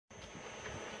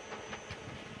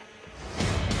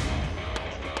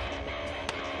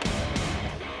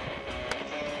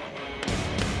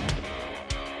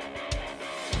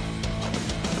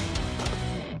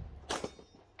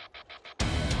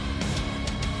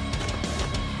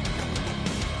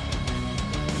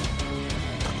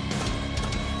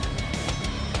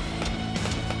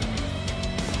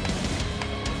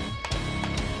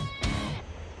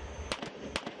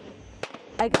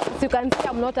As you can see,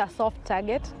 I'm not a soft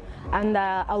target, and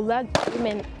I would urge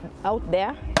women out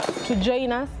there to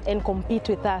join us and compete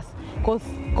with us, because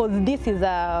this is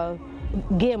a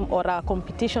game or a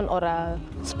competition or a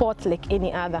sport like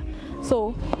any other.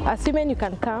 So as women, you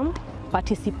can come,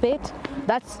 participate.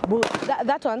 That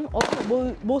one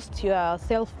also boosts your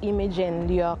self-image and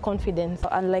your confidence.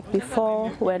 Unlike before,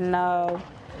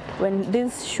 when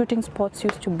these shooting sports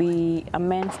used to be a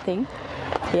men's thing,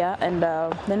 yeah, and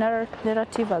the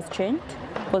narrative has changed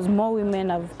because more women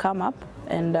have come up,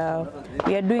 and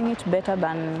we are doing it better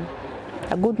than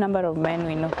a good number of men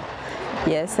we know.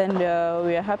 Yes, and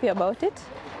we are happy about it,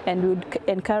 and we would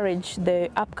encourage the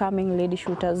upcoming lady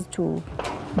shooters to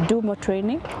do more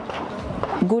training,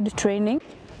 good training.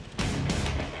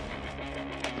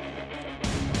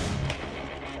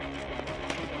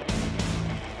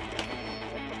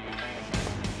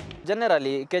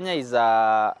 Generally, Kenya is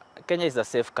a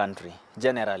safe country,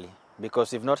 generally,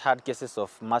 because we've not had cases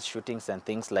of mass shootings and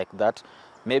things like that,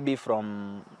 maybe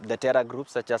from the terror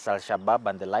groups such as Al-Shabaab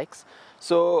and the likes.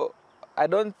 So I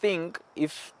don't think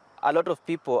if a lot of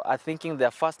people are thinking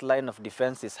their first line of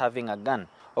defense is having a gun.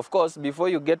 Of course, before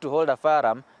you get to hold a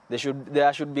firearm, there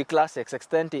should be classes,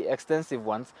 extensive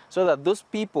ones, so that those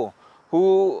people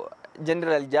who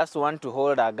generally just want to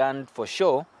hold a gun for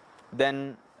show,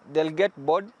 then they'll get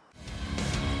bored